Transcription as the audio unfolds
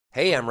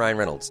Hey, I'm Ryan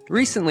Reynolds.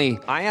 Recently,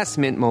 I asked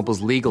Mint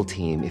Mobile's legal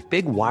team if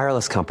big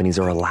wireless companies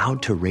are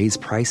allowed to raise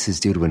prices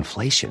due to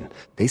inflation.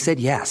 They said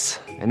yes.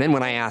 And then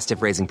when I asked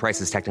if raising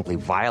prices technically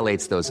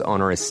violates those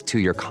onerous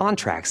two-year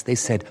contracts, they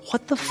said,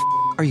 "What the f***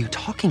 are you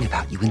talking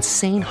about, you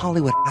insane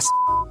Hollywood ass?"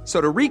 So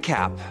to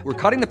recap, we're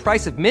cutting the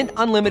price of Mint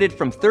Unlimited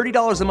from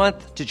 $30 a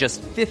month to just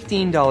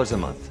 $15 a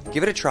month.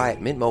 Give it a try at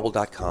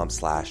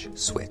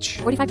mintmobile.com/switch.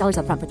 $45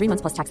 up front for 3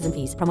 months plus taxes and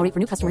fees. Promo rate for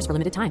new customers for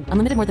limited time.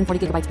 Unlimited more than 40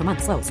 gigabytes per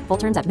month. Slows full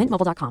terms at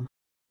mintmobile.com.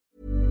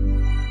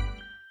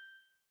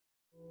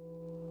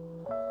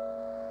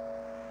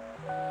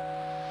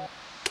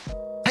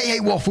 Hey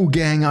Waffle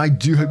Gang, I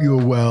do hope you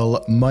are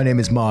well. My name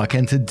is Mark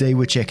and today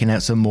we're checking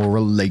out some more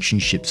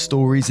relationship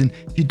stories, and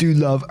if you do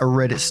love a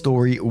Reddit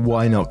story,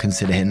 why not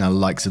consider hitting that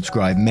like,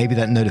 subscribe, maybe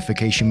that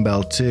notification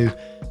bell too.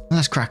 And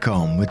let's crack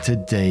on with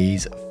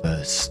today's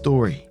first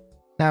story.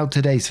 Now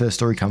today's first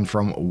story comes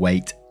from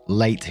Wait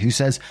Late, who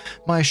says,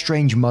 "My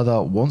estranged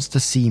mother wants to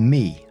see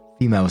me,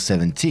 female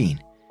 17,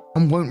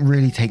 and won't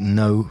really take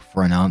no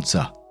for an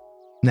answer."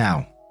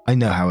 Now, I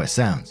know how it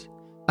sounds.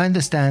 I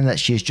understand that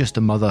she is just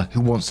a mother who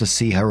wants to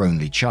see her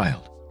only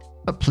child.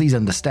 But please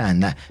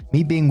understand that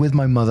me being with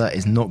my mother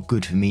is not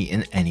good for me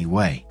in any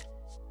way.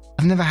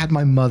 I've never had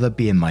my mother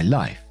be in my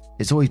life.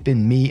 It's always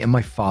been me and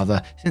my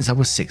father since I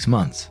was 6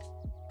 months.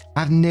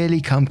 I've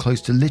nearly come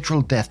close to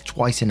literal death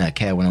twice in her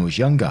care when I was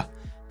younger,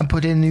 and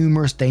put in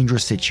numerous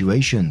dangerous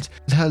situations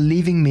with her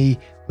leaving me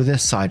with her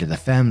side of the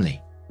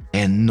family.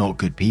 They are not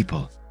good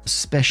people,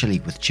 especially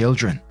with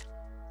children.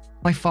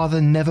 My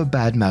father never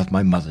badmouthed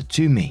my mother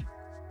to me.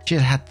 She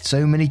had had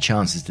so many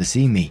chances to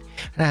see me,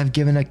 and I have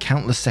given her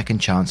countless second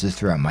chances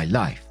throughout my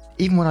life,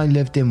 even when I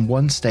lived in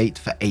one state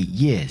for 8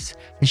 years,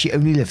 and she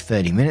only lived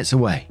 30 minutes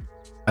away.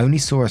 I only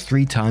saw her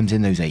 3 times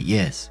in those 8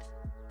 years.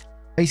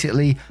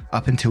 Basically,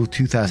 up until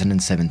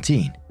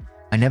 2017,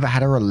 I never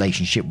had a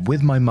relationship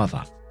with my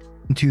mother.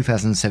 In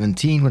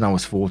 2017, when I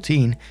was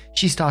 14,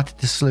 she started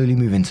to slowly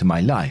move into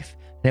my life,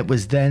 and it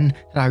was then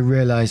that I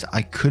realized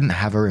I couldn't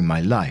have her in my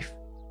life.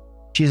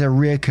 She is a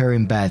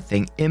reoccurring bad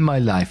thing in my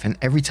life, and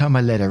every time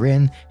I let her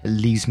in, it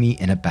leaves me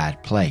in a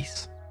bad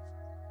place.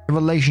 The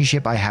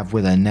relationship I have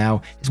with her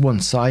now is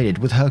one-sided,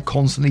 with her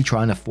constantly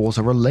trying to force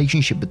a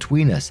relationship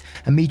between us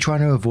and me trying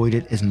to avoid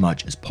it as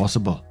much as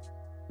possible.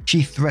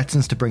 She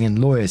threatens to bring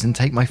in lawyers and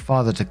take my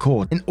father to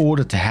court in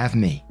order to have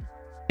me.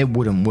 It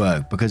wouldn't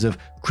work because of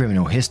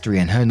criminal history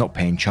and her not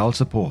paying child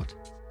support,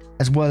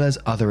 as well as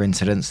other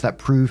incidents that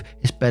prove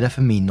it's better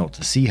for me not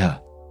to see her.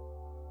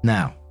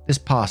 Now, this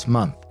past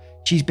month,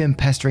 she's been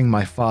pestering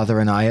my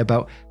father and I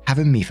about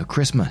having me for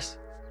Christmas.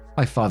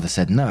 My father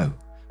said no,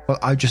 but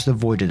I just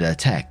avoided her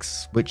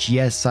texts, which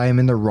yes, I am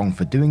in the wrong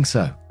for doing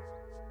so.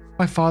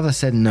 My father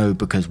said no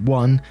because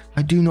 1,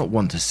 I do not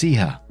want to see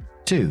her.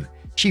 2,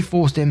 she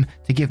forced him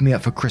to give me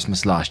up for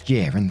Christmas last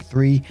year, and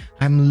 3,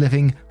 I am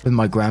living with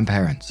my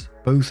grandparents,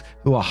 both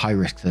who are high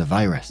risk to the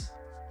virus.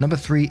 Number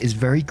 3 is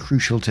very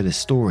crucial to this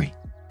story.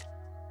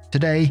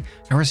 Today,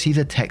 I received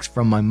a text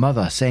from my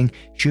mother saying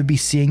she would be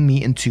seeing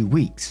me in 2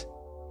 weeks.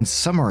 In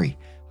summary,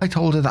 I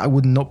told her that I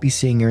would not be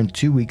seeing her in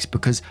 2 weeks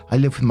because I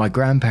live with my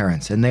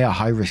grandparents and they are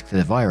high risk to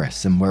the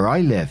virus, and where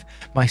I live,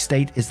 my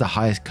state is the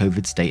highest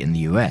COVID state in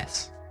the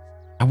US.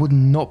 I would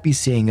not be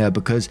seeing her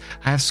because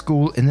I have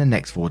school in the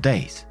next 4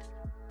 days.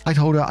 I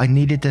told her I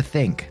needed to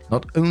think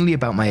not only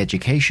about my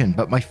education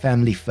but my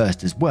family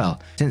first as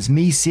well, since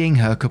me seeing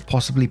her could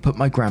possibly put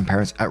my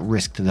grandparents at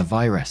risk to the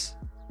virus.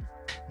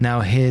 Now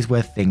here's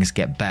where things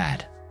get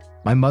bad.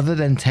 My mother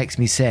then texts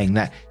me saying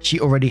that she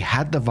already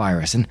had the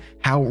virus and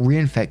how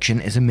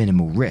reinfection is a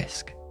minimal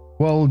risk.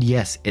 Well,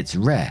 yes, it's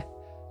rare.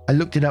 I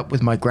looked it up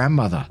with my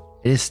grandmother.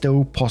 It is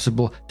still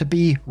possible to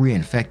be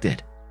reinfected.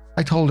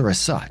 I told her as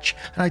such,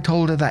 and I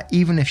told her that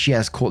even if she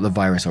has caught the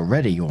virus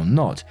already or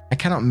not, I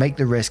cannot make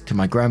the risk to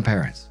my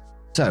grandparents.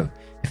 So,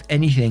 if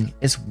anything,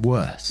 it's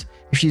worse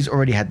if she's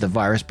already had the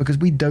virus because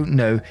we don't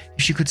know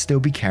if she could still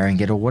be carrying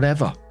it or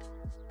whatever.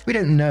 We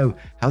don't know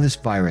how this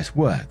virus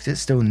works, it's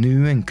still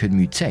new and could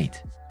mutate.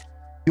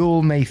 You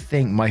all may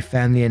think my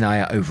family and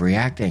I are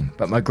overreacting,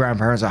 but my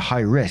grandparents are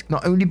high risk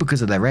not only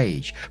because of their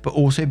age, but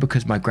also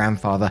because my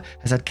grandfather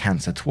has had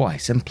cancer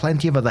twice and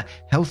plenty of other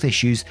health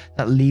issues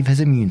that leave his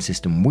immune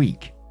system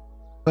weak.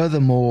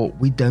 Furthermore,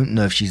 we don't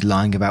know if she's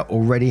lying about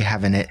already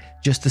having it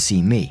just to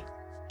see me.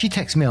 She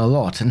texts me a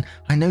lot, and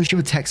I know she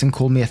would text and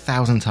call me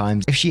 1,000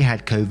 times if she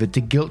had COVID to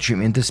guilt trip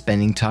me into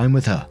spending time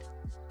with her.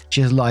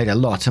 She has lied a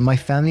lot, and my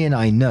family and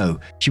I know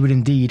she would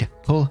indeed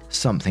pull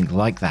something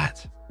like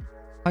that.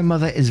 My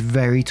mother is a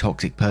very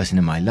toxic person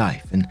in my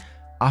life, and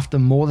after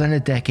more than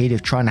a decade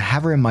of trying to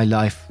have her in my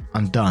life,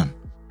 I'm done.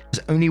 It's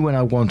only when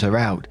I want her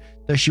out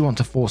does she want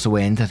to force her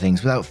way into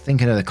things without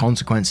thinking of the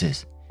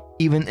consequences,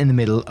 even in the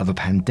middle of a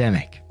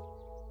pandemic.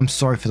 I'm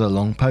sorry for the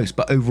long post,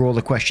 but overall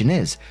the question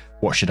is,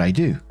 what should I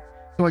do?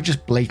 Do I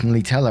just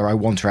blatantly tell her I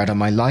want her out of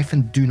my life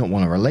and do not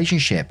want a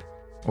relationship?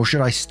 Or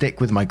should I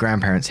stick with my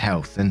grandparents'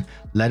 health and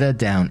let her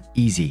down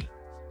easy?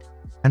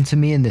 And to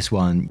me in this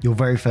one, your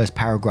very first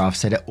paragraph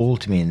said it all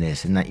to me in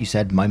this, in that you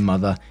said my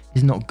mother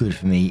is not good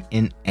for me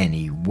in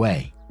any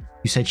way.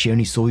 You said she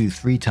only saw you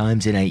 3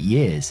 times in 8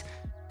 years.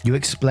 You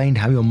explained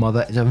how your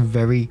mother is a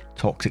very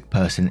toxic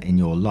person in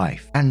your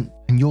life, and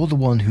you're the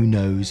one who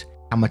knows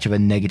how much of a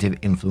negative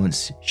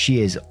influence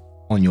she is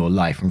on your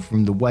life. And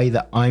from the way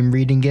that I'm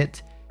reading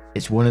it,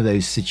 it's one of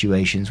those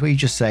situations where you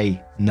just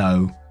say,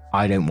 no,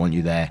 I don't want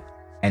you there,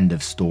 end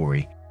of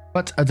story.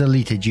 But a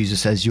deleted user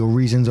says your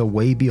reasons are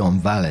way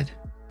beyond valid.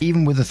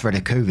 Even with the threat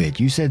of COVID,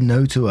 you said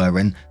no to her,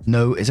 and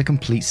no is a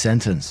complete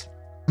sentence.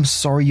 I'm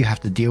sorry you have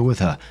to deal with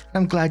her,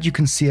 and I'm glad you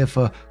can see her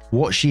for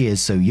what she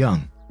is so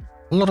young.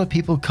 A lot of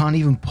people can't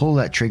even pull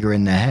that trigger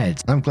in their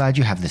heads, and I'm glad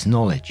you have this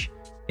knowledge.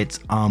 It's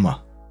armor.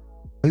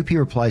 OP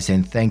replies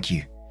saying thank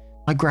you.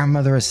 My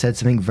grandmother has said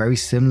something very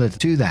similar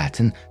to that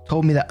and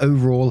told me that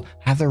overall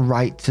I have the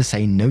right to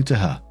say no to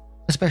her,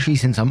 especially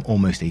since I'm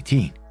almost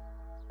 18.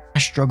 I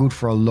struggled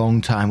for a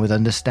long time with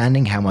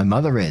understanding how my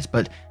mother is,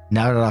 but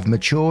now that I've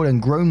matured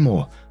and grown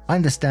more, I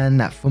understand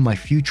that for my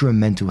future and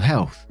mental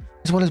health,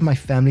 as well as my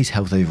family's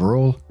health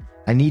overall,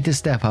 I need to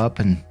step up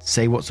and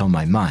say what's on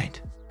my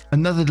mind.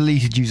 Another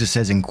deleted user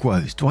says in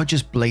quotes, do I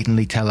just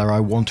blatantly tell her I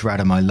want her out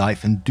of my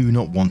life and do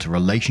not want a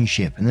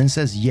relationship, and then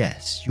says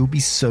yes, you'll be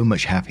so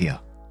much happier.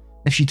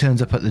 If she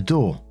turns up at the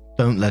door,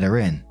 don't let her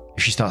in.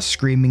 If she starts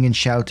screaming and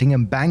shouting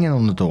and banging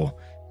on the door,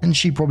 and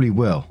she probably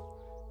will,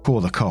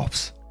 call the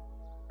cops.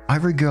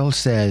 Ivory Girl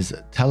says,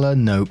 tell her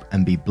nope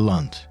and be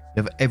blunt.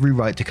 You have every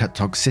right to cut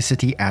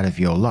toxicity out of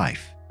your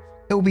life.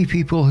 There will be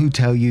people who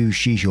tell you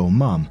she's your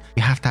mum,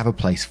 you have to have a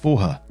place for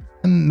her,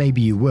 and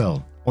maybe you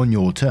will, on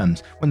your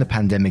terms, when the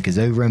pandemic is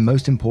over, and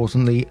most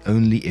importantly,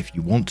 only if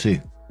you want to.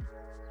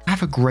 I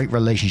have a great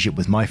relationship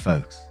with my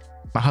folks.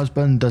 My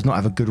husband does not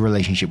have a good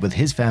relationship with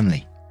his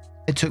family.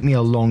 It took me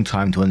a long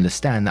time to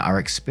understand that our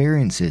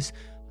experiences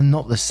are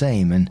not the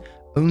same, and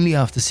only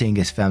after seeing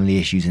his family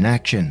issues in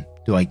action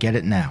do I get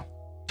it now.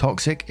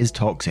 Toxic is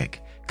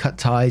toxic. Cut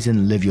ties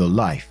and live your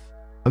life.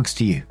 Hugs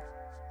to you.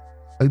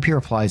 OP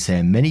replies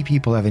saying, many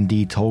people have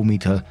indeed told me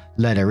to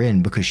let her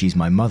in because she's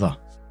my mother.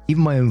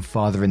 Even my own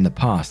father in the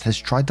past has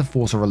tried to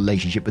force a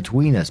relationship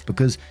between us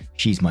because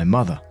she's my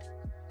mother.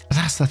 But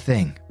that's the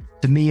thing.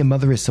 To me, a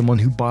mother is someone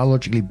who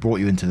biologically brought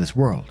you into this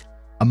world.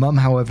 A mum,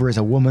 however, is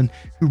a woman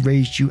who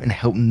raised you and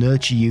helped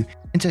nurture you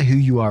into who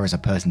you are as a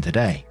person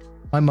today.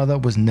 My mother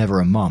was never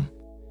a mum.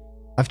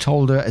 I've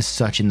told her as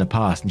such in the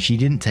past, and she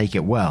didn't take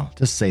it well,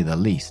 to say the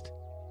least.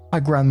 My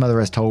grandmother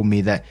has told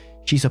me that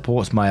she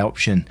supports my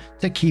option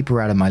to keep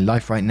her out of my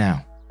life right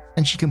now,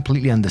 and she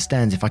completely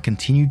understands if I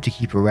continue to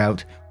keep her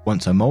out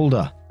once I'm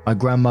older. My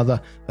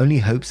grandmother only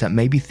hopes that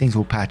maybe things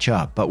will patch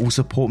up, but will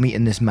support me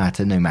in this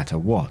matter no matter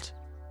what.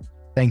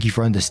 Thank you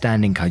for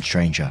understanding, kind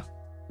stranger.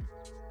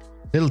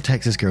 Little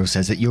Texas Girl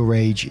says at your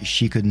age,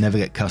 she could never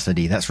get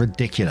custody. That's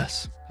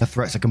ridiculous. Her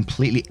threats are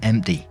completely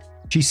empty.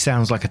 She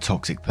sounds like a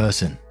toxic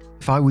person.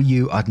 If I were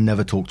you, I'd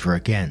never talk to her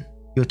again.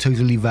 You're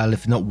totally valid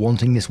for not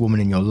wanting this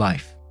woman in your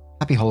life.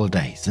 Happy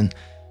holidays. And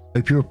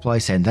OP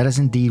replies saying that is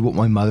indeed what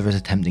my mother is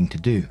attempting to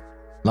do.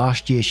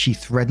 Last year, she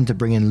threatened to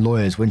bring in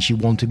lawyers when she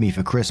wanted me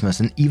for Christmas,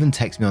 and even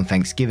texted me on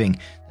Thanksgiving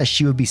that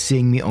she would be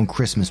seeing me on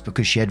Christmas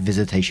because she had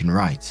visitation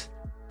rights.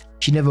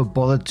 She never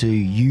bothered to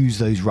use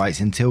those rights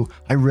until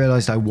I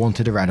realized I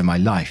wanted her out of my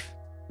life.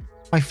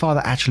 My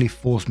father actually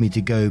forced me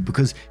to go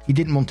because he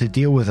didn't want to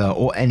deal with her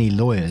or any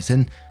lawyers,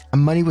 and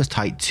money was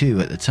tight too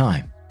at the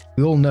time.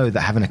 We all know that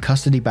having a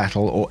custody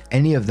battle or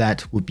any of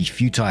that would be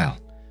futile,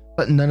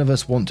 but none of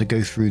us want to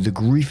go through the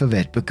grief of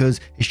it because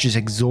it's just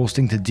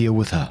exhausting to deal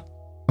with her.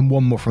 And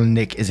one more from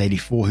Nick is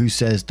 84 who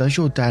says, does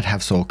your dad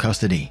have sole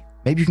custody?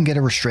 Maybe you can get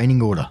a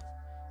restraining order.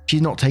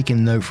 She's not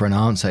taking no for an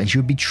answer, and she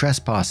would be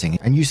trespassing,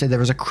 and you say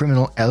there is a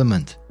criminal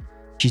element.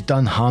 She's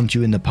done harm to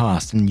you in the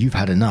past and you've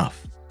had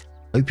enough.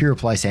 OP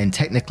replies saying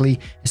technically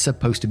it's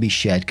supposed to be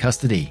shared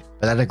custody,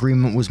 but that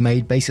agreement was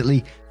made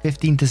basically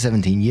 15 to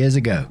 17 years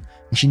ago,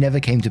 and she never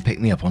came to pick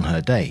me up on her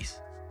days.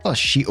 Plus,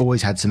 she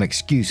always had some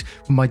excuse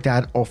when my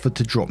dad offered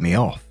to drop me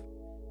off.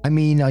 I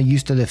mean, I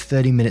used to live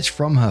 30 minutes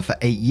from her for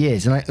 8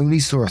 years and I only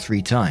saw her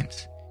 3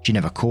 times. She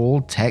never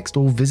called, texted,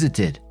 or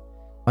visited.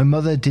 My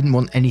mother didn't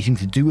want anything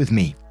to do with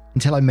me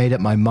until I made up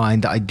my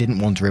mind that I didn't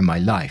want her in my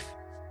life.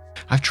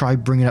 I've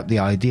tried bringing up the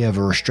idea of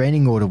a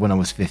restraining order when I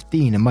was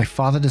 15, and my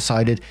father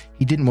decided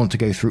he didn't want to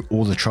go through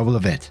all the trouble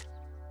of it.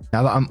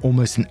 Now that I'm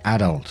almost an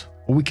adult,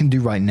 all we can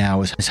do right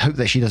now is hope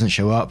that she doesn't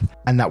show up,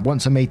 and that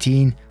once I'm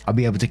 18, I'll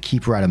be able to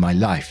keep her out of my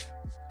life.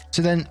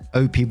 So then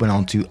OP went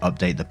on to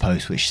update the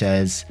post, which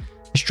says,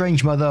 a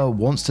strange mother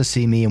wants to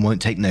see me and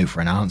won't take no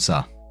for an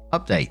answer.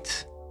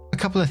 Update. A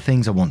couple of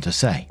things I want to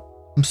say.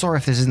 I'm sorry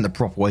if this isn't the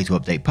proper way to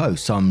update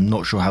posts, I'm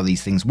not sure how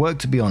these things work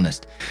to be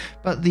honest.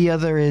 But the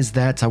other is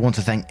that I want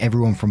to thank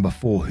everyone from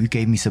before who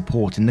gave me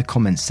support in the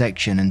comments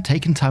section and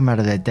taken time out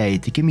of their day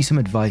to give me some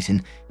advice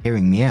in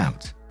hearing me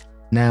out.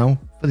 Now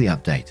for the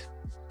update.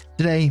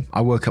 Today,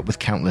 I woke up with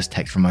countless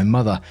texts from my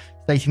mother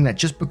stating that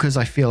just because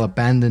I feel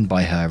abandoned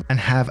by her and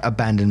have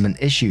abandonment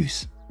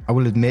issues. I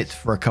will admit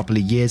for a couple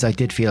of years I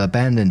did feel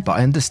abandoned, but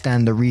I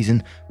understand the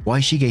reason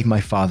why she gave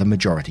my father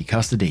majority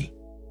custody.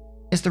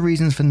 It's the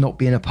reasons for not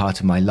being a part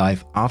of my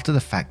life after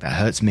the fact that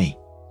hurts me.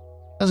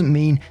 Doesn't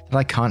mean that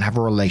I can't have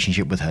a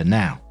relationship with her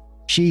now.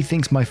 She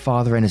thinks my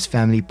father and his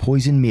family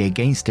poisoned me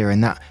against her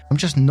and that I'm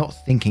just not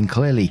thinking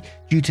clearly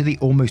due to the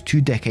almost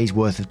 2 decades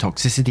worth of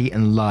toxicity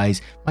and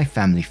lies my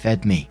family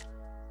fed me.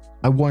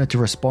 I wanted to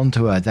respond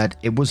to her that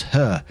it was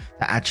her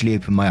that actually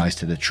opened my eyes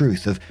to the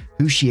truth of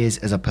who she is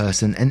as a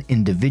person and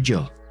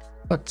individual.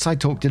 But I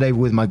talked it over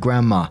with my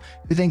grandma,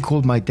 who then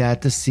called my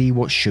dad to see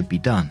what should be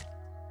done.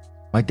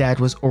 My dad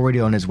was already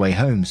on his way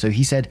home, so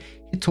he said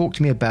he'd talk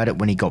to me about it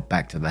when he got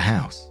back to the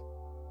house.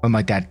 When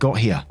my dad got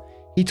here,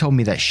 he told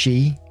me that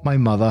she, my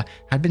mother,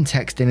 had been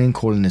texting and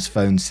calling his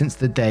phone since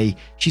the day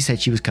she said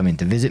she was coming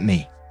to visit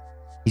me.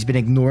 He's been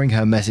ignoring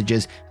her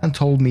messages and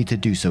told me to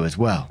do so as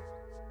well.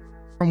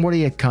 From what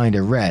he had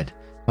kinda read,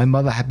 my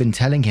mother had been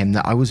telling him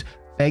that I was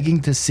begging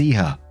to see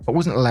her but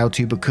wasn't allowed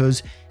to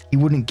because he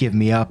wouldn't give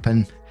me up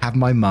and have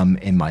my mum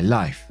in my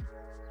life.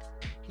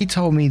 He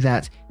told me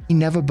that he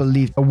never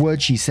believed a word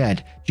she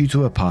said due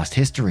to her past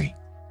history,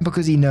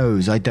 because he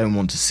knows I don't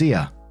want to see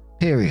her,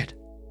 period.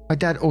 My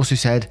dad also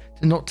said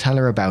to not tell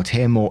her about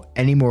him or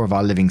any more of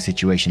our living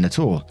situation at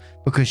all,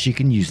 because she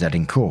can use that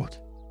in court.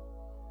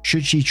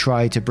 Should she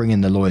try to bring in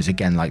the lawyers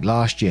again like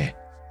last year?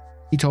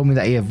 He told me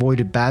that he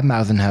avoided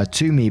bad-mouthing her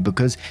to me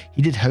because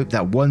he did hope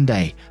that one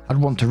day I'd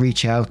want to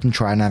reach out and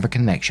try and have a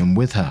connection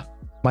with her.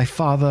 My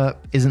father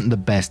isn't the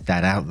best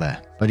dad out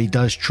there, but he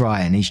does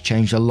try and he's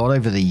changed a lot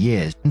over the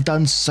years and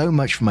done so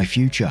much for my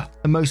future.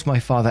 The most my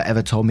father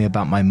ever told me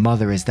about my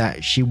mother is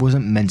that she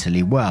wasn't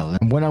mentally well,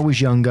 and when I was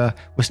younger,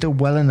 was still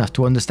well enough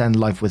to understand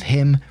life with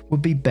him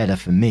would be better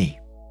for me.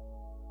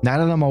 Now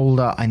that I'm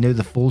older, I know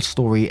the full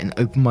story and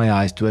open my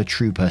eyes to her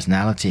true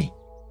personality.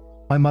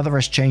 My mother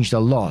has changed a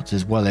lot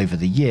as well over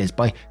the years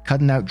by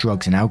cutting out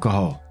drugs and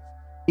alcohol,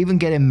 even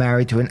getting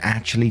married to an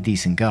actually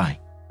decent guy.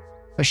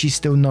 But she's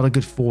still not a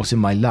good force in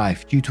my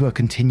life due to her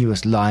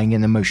continuous lying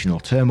and emotional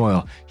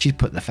turmoil she's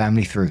put the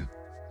family through.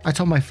 I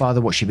told my father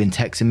what she'd been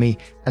texting me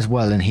as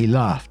well and he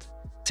laughed,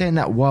 saying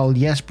that while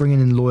yes, bringing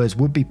in lawyers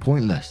would be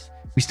pointless,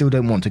 we still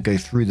don't want to go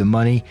through the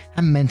money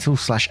and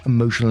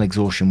mental/emotional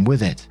exhaustion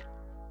with it.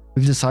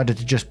 We've decided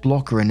to just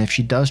block her, and if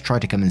she does try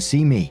to come and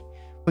see me,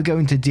 we're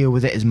going to deal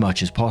with it as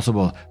much as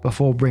possible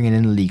before bringing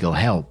in legal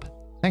help.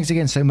 Thanks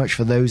again so much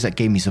for those that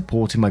gave me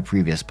support in my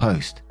previous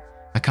post.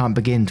 I can't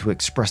begin to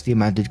express the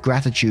amount of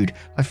gratitude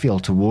I feel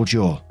towards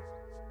you all.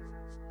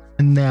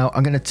 And now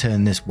I'm going to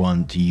turn this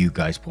one to you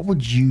guys. What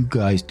would you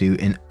guys do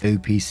in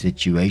OP's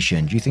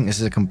situation? Do you think this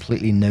is a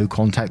completely no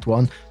contact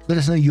one? Let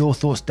us know your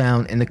thoughts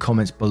down in the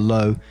comments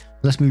below.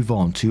 Let's move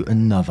on to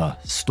another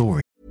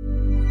story.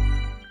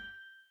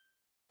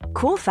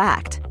 Cool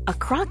fact, a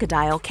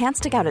crocodile can't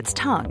stick out its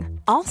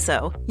tongue.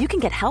 Also, you can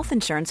get health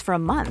insurance for a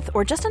month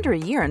or just under a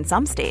year in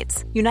some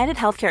states. United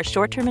Healthcare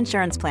short-term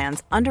insurance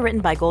plans,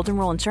 underwritten by Golden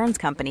Rule Insurance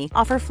Company,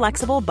 offer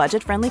flexible,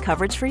 budget-friendly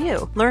coverage for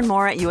you. Learn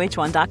more at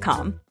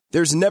uh1.com.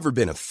 There's never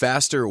been a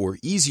faster or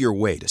easier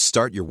way to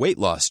start your weight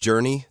loss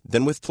journey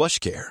than with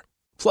PlushCare.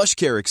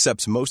 PlushCare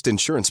accepts most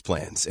insurance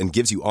plans and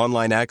gives you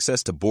online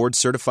access to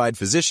board-certified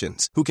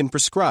physicians who can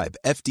prescribe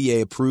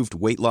FDA-approved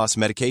weight loss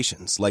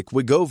medications like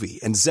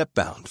Wegovy and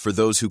Zepbound for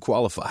those who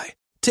qualify.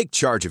 Take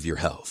charge of your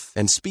health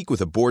and speak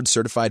with a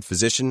board-certified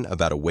physician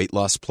about a weight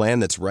loss plan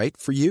that's right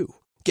for you.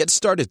 Get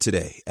started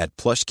today at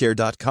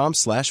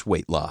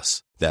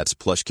plushcare.com/weight-loss. That's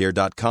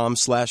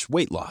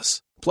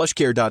plushcare.com/weight-loss.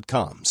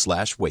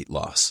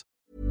 plushcare.com/weight-loss.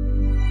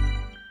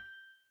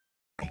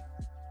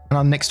 And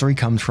our next story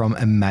comes from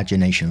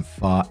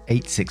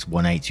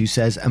ImaginationFar8618, who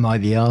says, "Am I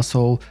the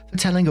arsehole for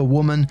telling a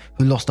woman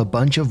who lost a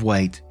bunch of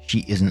weight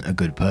she isn't a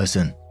good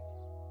person?"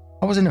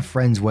 I was in a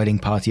friend's wedding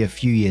party a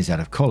few years out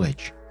of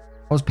college.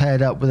 I was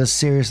paired up with a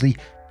seriously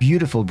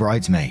beautiful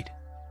bridesmaid,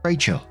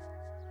 Rachel.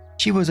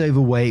 She was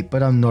overweight,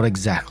 but I'm not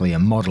exactly a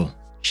model.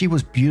 She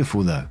was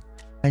beautiful though,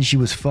 and she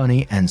was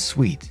funny and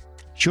sweet.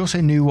 She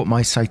also knew what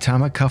my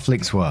Saitama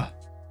cufflinks were.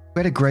 We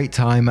had a great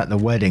time at the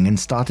wedding and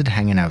started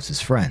hanging out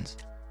as friends.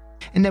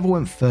 It never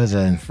went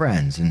further than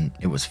friends, and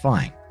it was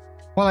fine.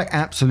 While I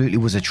absolutely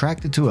was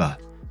attracted to her,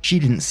 she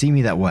didn't see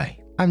me that way.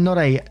 I'm not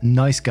a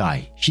nice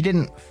guy. She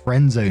didn't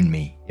friend zone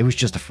me. It was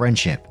just a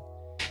friendship.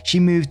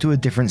 She moved to a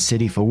different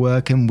city for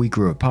work and we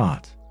grew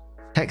apart.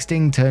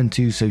 Texting turned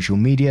to social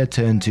media,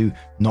 turned to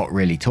not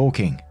really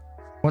talking.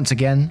 Once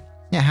again,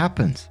 it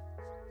happens.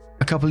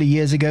 A couple of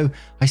years ago,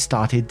 I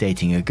started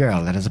dating a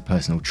girl that has a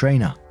personal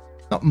trainer.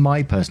 Not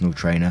my personal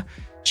trainer.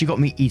 She got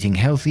me eating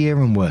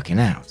healthier and working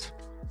out.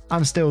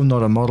 I'm still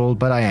not a model,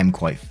 but I am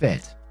quite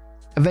fit.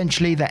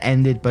 Eventually that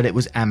ended, but it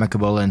was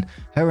amicable and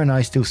her and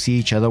I still see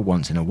each other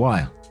once in a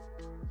while.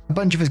 A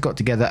bunch of us got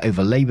together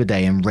over Labor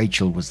Day and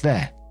Rachel was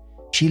there.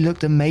 She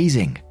looked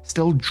amazing,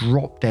 still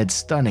drop dead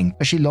stunning,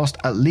 but she lost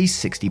at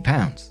least 60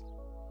 pounds.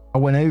 I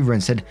went over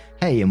and said,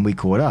 "Hey," and we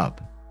caught up.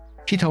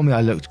 She told me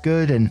I looked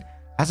good, and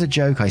as a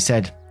joke I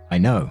said, "I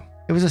know."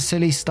 It was a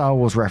silly Star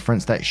Wars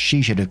reference that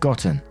she should have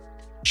gotten.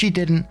 She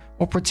didn't,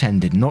 or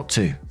pretended not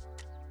to.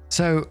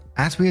 So,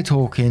 as we are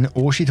talking,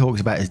 all she talks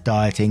about is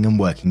dieting and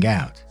working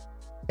out.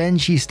 Then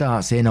she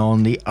starts in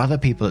on the other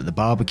people at the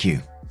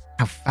barbecue,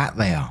 how fat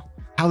they are,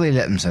 how they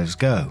let themselves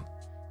go,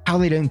 how how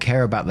they don't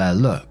care about their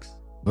looks.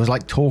 It was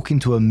like talking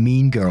to a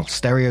mean girl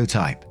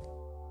stereotype.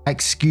 I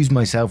excused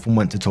myself and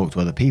went to talk to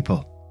other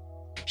people.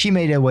 She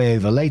made her way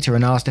over later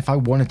and asked if I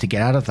wanted to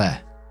get out of there.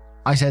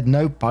 I said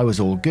nope, I was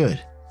all good.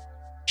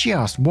 She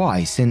asked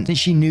why, since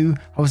she knew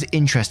I was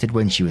interested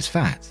when she was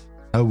fat.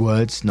 Her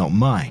words, not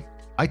mine.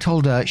 I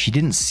told her she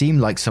didn't seem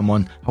like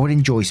someone I would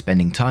enjoy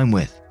spending time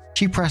with.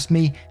 She pressed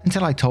me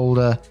until I told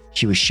her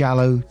she was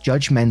shallow,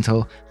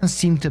 judgmental, and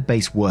seemed to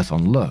base worth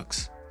on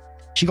looks.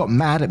 She got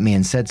mad at me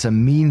and said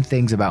some mean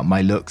things about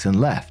my looks and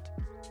left.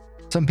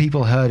 Some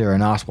people heard her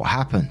and asked what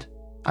happened.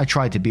 I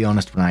tried to be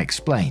honest when I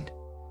explained.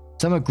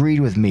 Some agreed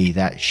with me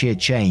that she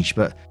had changed,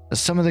 but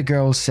some of the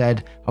girls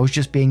said I was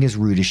just being as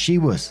rude as she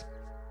was,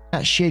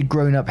 that she had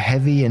grown up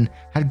heavy and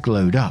had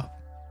glowed up.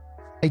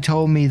 They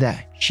told me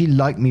that she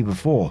liked me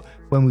before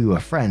when we were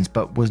friends,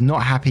 but was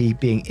not happy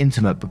being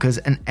intimate because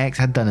an ex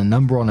had done a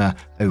number on her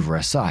over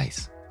her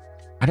size.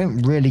 I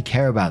don't really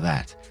care about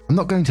that. I'm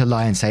not going to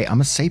lie and say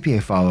I'm a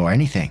sapiophile or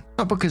anything,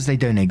 not because they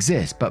don't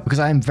exist, but because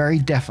I am very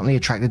definitely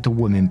attracted to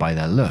women by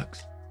their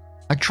looks.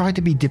 I tried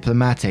to be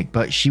diplomatic,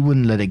 but she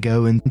wouldn't let it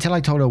go until I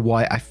told her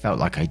why I felt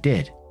like I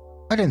did.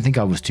 I don't think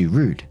I was too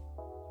rude.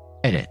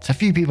 Edit. A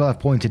few people have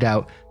pointed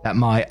out that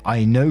my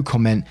I know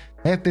comment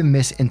may have been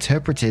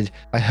misinterpreted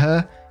by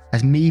her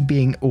as me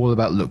being all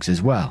about looks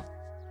as well.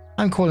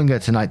 I'm calling her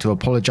tonight to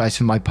apologize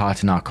for my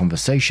part in our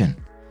conversation.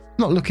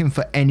 I'm not looking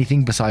for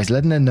anything besides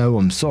letting her know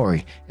I'm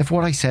sorry if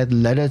what I said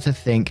led her to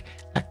think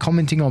that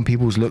commenting on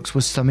people's looks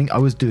was something I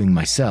was doing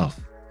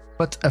myself.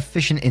 But a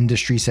fish and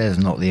industry says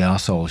not the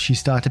arsehole. She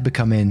started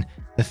becoming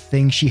the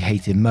thing she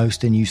hated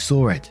most and you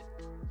saw it.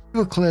 You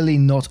were clearly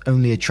not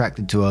only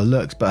attracted to her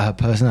looks but her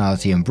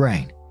personality and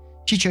brain.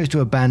 She chose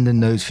to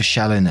abandon those for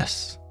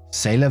shallowness.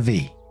 C'est la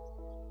vie.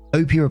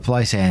 OP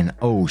replies saying,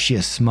 oh, she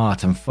is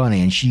smart and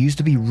funny and she used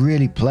to be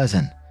really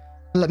pleasant.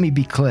 But let me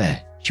be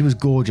clear, she was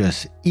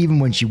gorgeous even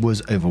when she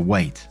was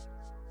overweight.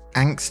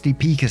 Angsty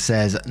Pika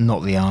says,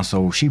 not the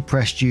arsehole. She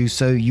pressed you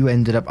so you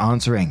ended up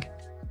answering.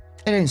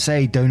 They don't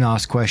say don't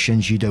ask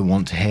questions you don't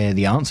want to hear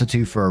the answer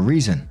to for a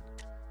reason.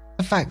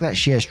 The fact that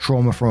she has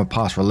trauma from a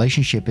past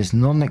relationship is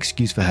not an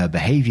excuse for her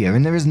behavior,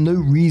 and there is no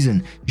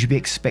reason you should be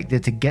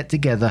expected to get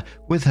together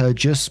with her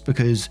just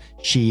because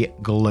she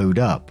glowed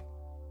up.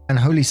 And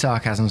Holy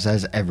Sarcasm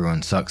says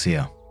everyone sucks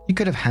here. You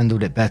could have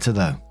handled it better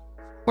though.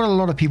 What a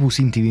lot of people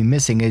seem to be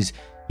missing is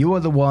you are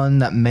the one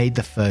that made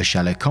the first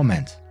shallow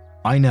comment.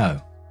 I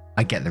know,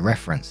 I get the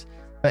reference.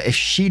 But if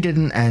she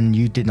didn't and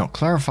you did not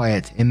clarify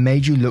it, it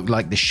made you look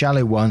like the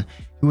shallow one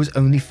who was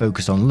only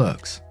focused on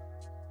looks.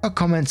 Her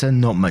comments are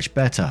not much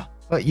better,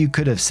 but you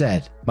could have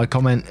said, my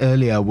comment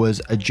earlier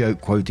was a joke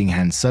quoting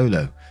Han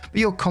Solo, but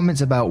your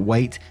comments about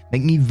weight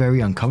make me very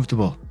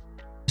uncomfortable.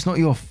 It's not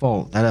your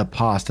fault that her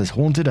past has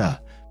haunted her,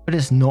 but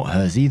it's not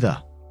hers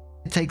either.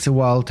 It takes a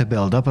while to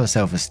build up her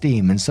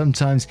self-esteem and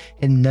sometimes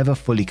it never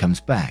fully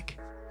comes back.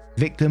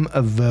 Victim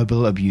of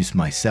verbal abuse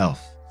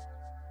myself.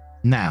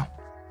 Now,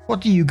 what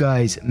do you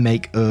guys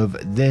make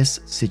of this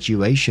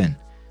situation?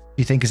 Do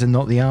you think it's a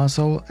not the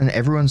arsehole and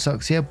everyone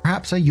sucks here?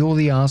 Perhaps you're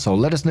the arsehole.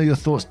 Let us know your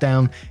thoughts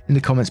down in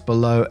the comments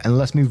below and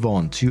let's move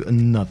on to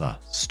another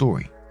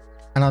story.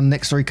 And our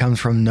next story comes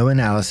from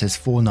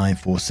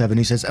NoAnalysis4947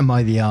 who says, am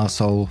I the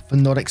arsehole for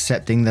not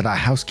accepting that our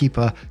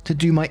housekeeper to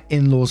do my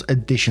in-laws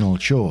additional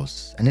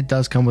chores? And it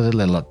does come with a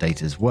little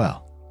update as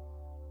well.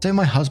 So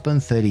my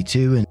husband,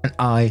 32, and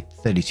I,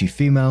 32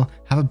 female,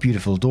 have a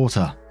beautiful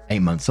daughter, 8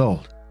 months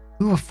old.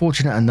 We were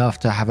fortunate enough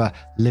to have a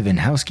live-in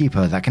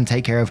housekeeper that can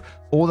take care of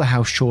all the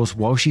house chores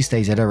while she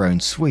stays at her own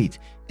suite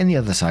in the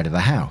other side of the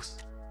house.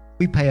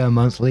 We pay her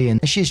monthly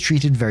and she is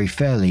treated very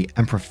fairly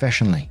and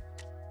professionally.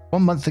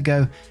 1 month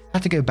ago, I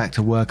had to go back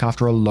to work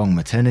after a long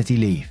maternity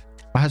leave.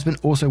 My husband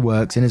also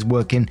works and is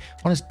working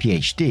on his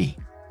PhD.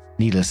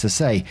 Needless to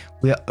say,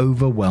 we are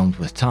overwhelmed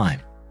with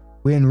time.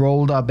 We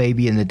enrolled our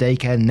baby in the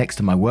daycare next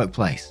to my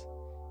workplace.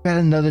 We had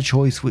another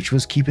choice, which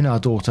was keeping our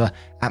daughter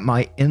at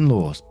my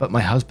in-laws, but my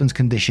husband's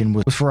condition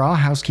was for our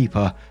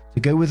housekeeper to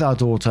go with our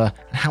daughter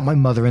and help my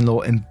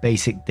mother-in-law in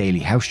basic daily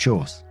house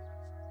chores.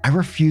 I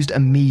refused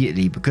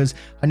immediately because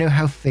I know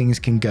how things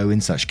can go in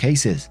such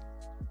cases.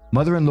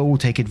 Mother-in-law will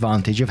take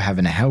advantage of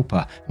having a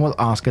helper and will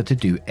ask her to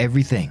do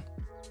everything.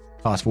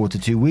 Fast forward to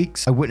 2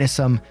 weeks, I witnessed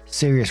some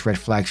serious red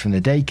flags from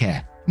the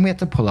daycare and we had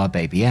to pull our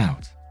baby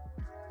out.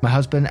 My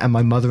husband and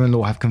my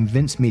mother-in-law have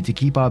convinced me to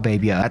keep our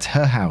baby at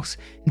her house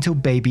until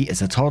baby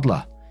is a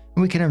toddler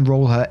and we can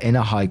enroll her in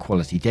a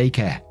high-quality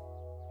daycare.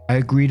 I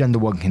agreed under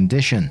one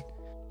condition,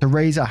 to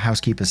raise our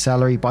housekeeper's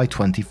salary by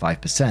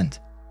 25%.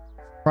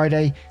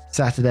 Friday,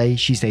 Saturday,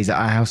 she stays at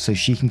our house so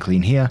she can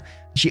clean here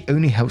and she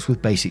only helps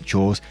with basic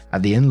chores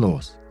at the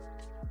in-laws.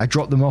 I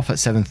drop them off at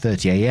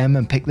 7:30 AM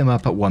and pick them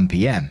up at 1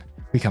 PM.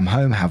 We come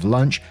home, have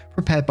lunch,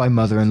 prepared by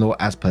mother-in-law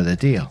as per the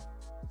deal.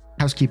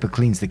 Housekeeper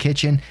cleans the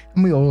kitchen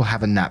and we all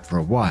have a nap for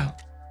a while.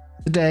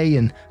 Today,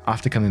 and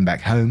after coming back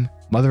home,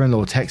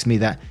 mother-in-law texts me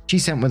that she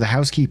sent with the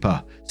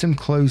housekeeper some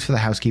clothes for the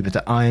housekeeper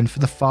to iron for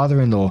the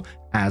father-in-law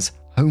as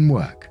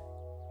homework.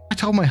 I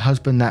told my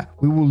husband that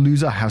we will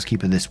lose our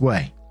housekeeper this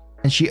way.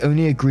 and she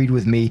only agreed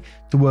with me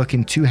to work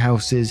in 2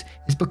 houses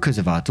is because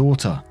of our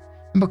daughter,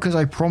 and because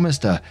I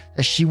promised her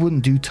that she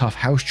wouldn't do tough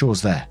house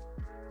chores there.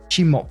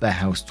 She mopped their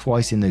house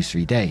twice in those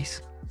 3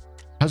 days.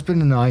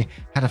 Husband and I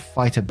had a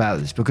fight about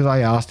this because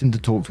I asked him to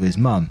talk to his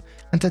mum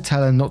and to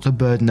tell her not to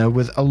burden her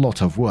with a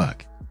lot of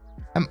work.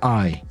 Am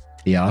I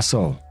the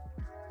arsehole?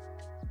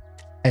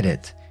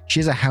 Edit. She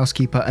is a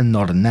housekeeper and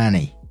not a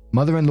nanny.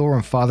 Mother-in-law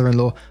and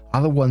father-in-law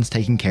are the ones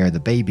taking care of the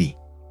baby.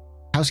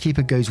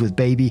 Housekeeper goes with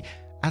baby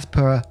as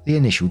per the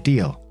initial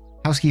deal.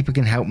 Housekeeper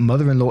can help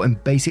mother-in-law in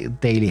basic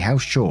daily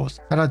house chores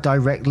that are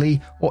directly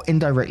or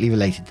indirectly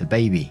related to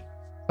baby.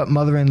 But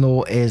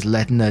mother-in-law is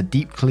letting her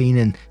deep clean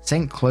and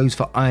send clothes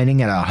for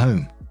ironing at our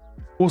home.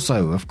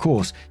 Also, of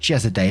course, she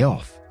has a day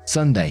off,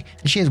 Sunday,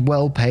 and she is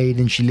well paid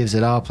and she lives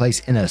at our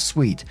place in her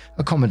suite,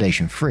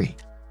 accommodation free.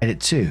 Edit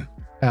 2.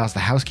 I asked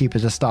the housekeeper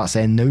to start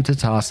saying no to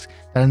tasks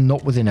that are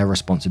not within her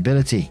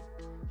responsibility.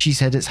 She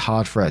said it's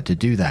hard for her to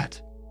do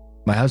that.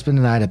 My husband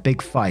and I had a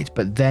big fight,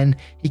 but then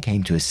he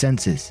came to his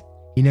senses.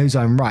 He knows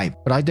I'm right,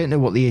 but I don't know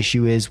what the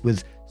issue is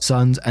with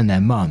sons and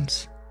their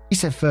mums. He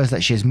said first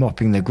that she is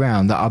mopping the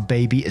ground that our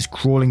baby is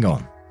crawling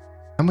on.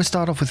 And we'll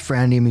start off with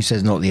Frandium, who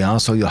says, not the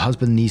arsehole, your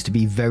husband needs to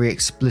be very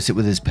explicit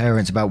with his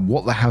parents about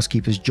what the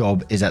housekeeper's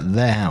job is at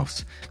their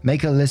house.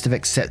 Make a list of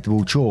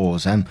acceptable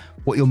chores and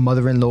what your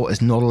mother-in-law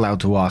is not allowed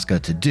to ask her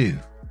to do.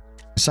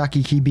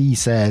 Saki Kibi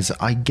says,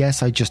 I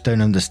guess I just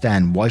don't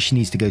understand why she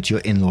needs to go to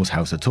your in-laws'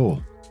 house at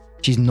all.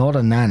 She's not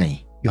a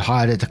nanny. You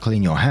hired her to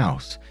clean your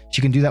house.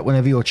 She can do that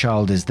whenever your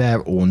child is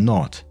there or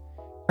not.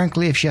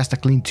 Frankly, if she has to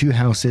clean 2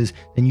 houses,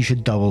 then you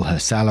should double her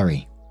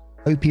salary.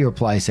 OP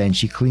replies saying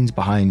she cleans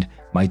behind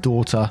my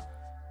daughter,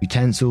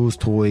 utensils,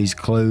 toys,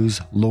 clothes,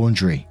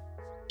 laundry.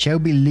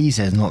 Shelby Lee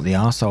says, not the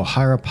arsehole,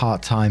 hire a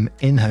part-time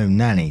in-home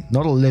nanny,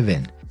 not a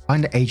live-in.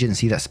 Find an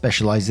agency that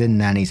specializes in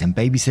nannies and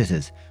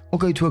babysitters, or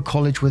go to a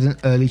college with an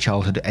early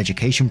childhood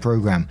education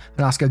program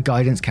and ask a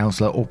guidance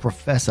counselor or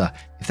professor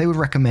if they would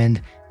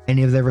recommend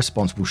any of their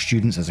responsible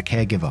students as a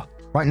caregiver.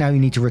 Right now you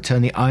need to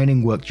return the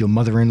ironing work to your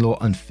mother-in-law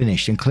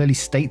unfinished and clearly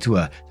state to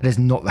her that it's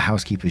not the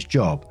housekeeper's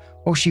job,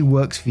 while she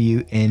works for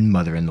you in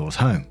mother-in-law's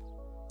home.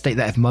 State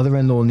that if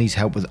mother-in-law needs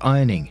help with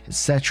ironing,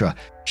 etc.,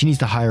 she needs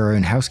to hire her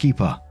own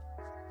housekeeper.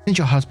 Since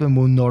your husband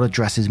will not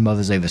address his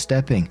mother's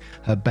overstepping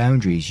her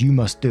boundaries, you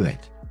must do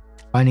it.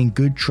 Finding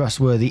good,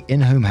 trustworthy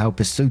in-home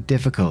help is so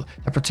difficult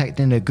that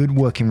protecting a good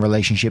working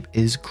relationship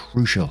is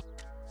crucial.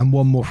 And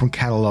one more from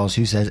Catalos,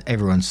 who says,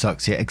 everyone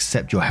sucks here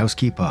except your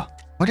housekeeper.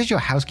 Why does your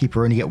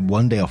housekeeper only get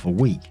 1 day off a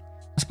week?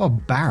 That's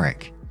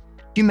barbaric.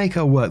 Do you make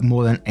her work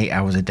more than 8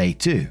 hours a day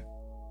too?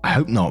 I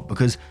hope not,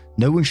 because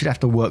no one should have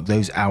to work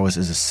those hours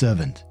as a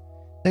servant.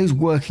 Those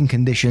working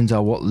conditions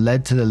are what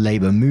led to the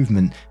labor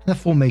movement and the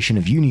formation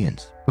of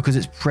unions, because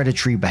it's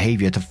predatory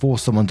behavior to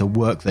force someone to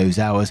work those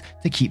hours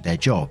to keep their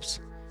jobs.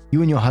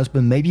 You and your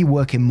husband may be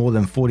working more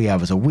than 40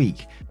 hours a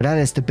week, but that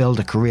is to build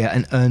a career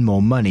and earn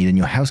more money than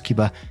your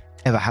housekeeper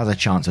ever has a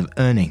chance of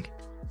earning.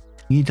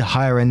 You need to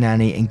hire a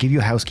nanny and give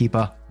your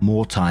housekeeper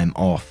more time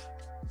off.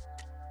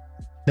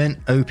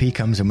 Then OP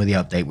comes in with the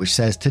update, which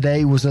says,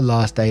 today was the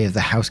last day of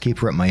the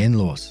housekeeper at my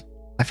in-laws.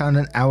 I found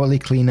an hourly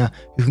cleaner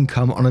who can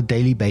come on a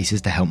daily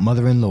basis to help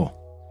mother-in-law.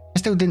 I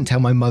still didn't tell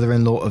my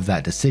mother-in-law of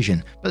that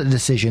decision, but the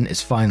decision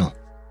is final.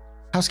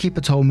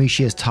 Housekeeper told me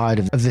she is tired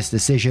of this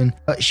decision,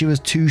 but she was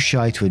too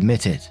shy to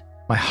admit it.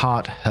 My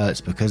heart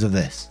hurts because of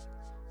this.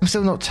 I'm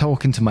still not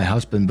talking to my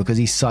husband because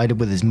he sided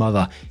with his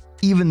mother,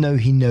 even though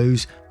he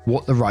knows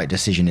what the right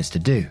decision is to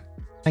do.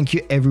 Thank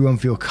you everyone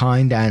for your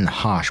kind and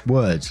harsh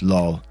words,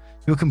 lol.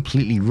 You're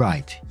completely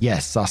right.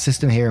 Yes, our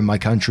system here in my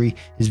country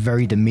is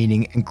very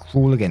demeaning and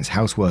cruel against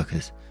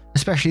houseworkers,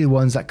 especially the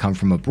ones that come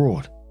from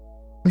abroad.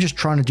 I'm just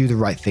trying to do the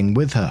right thing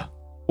with her.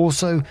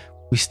 Also,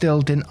 we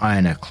still didn't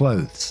iron her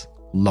clothes.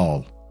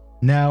 Lol.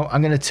 Now,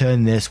 I'm going to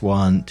turn this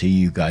one to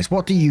you guys.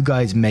 What do you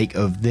guys make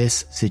of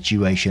this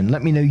situation?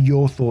 Let me know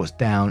your thoughts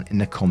down in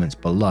the comments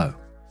below.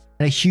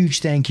 And a huge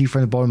thank you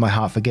from the bottom of my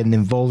heart for getting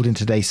involved in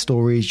today's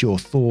stories. Your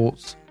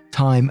thoughts,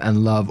 time,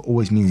 and love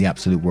always means the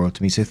absolute world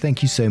to me. So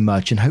thank you so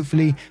much, and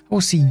hopefully I'll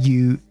see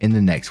you in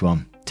the next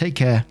one. Take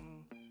care.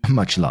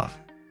 Much love.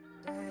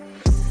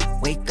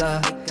 Wake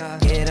up,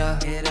 get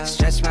up,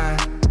 stretch my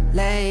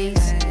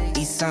legs,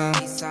 eat some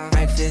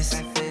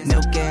breakfast,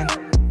 milk and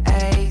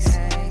eggs,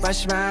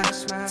 brush my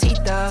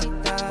teeth up,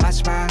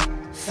 wash my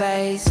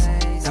face,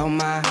 throw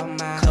my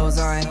clothes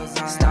on,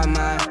 start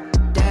my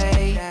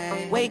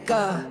day. Wake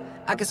up,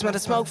 I can smell the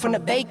smoke from the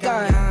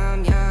bacon.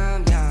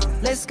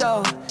 Let's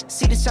go,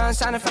 see the sun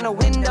shining from the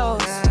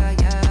windows.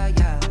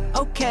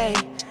 Okay,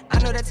 I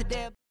know that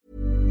today.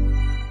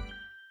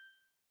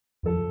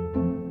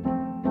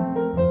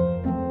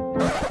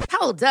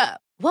 Hold up.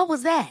 What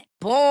was that?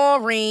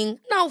 Boring.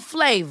 No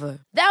flavor.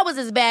 That was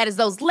as bad as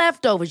those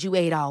leftovers you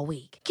ate all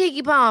week.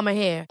 Keke Palmer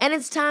here, and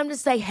it's time to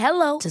say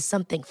hello to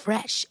something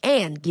fresh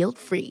and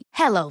guilt-free.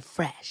 Hello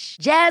Fresh.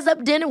 Jazz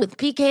up dinner with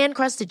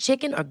pecan-crusted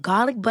chicken or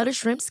garlic butter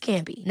shrimp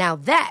scampi. Now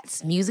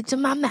that's music to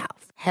my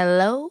mouth.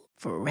 Hello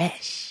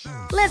Fresh.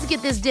 Let's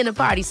get this dinner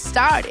party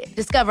started.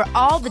 Discover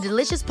all the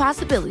delicious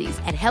possibilities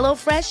at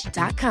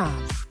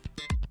HelloFresh.com.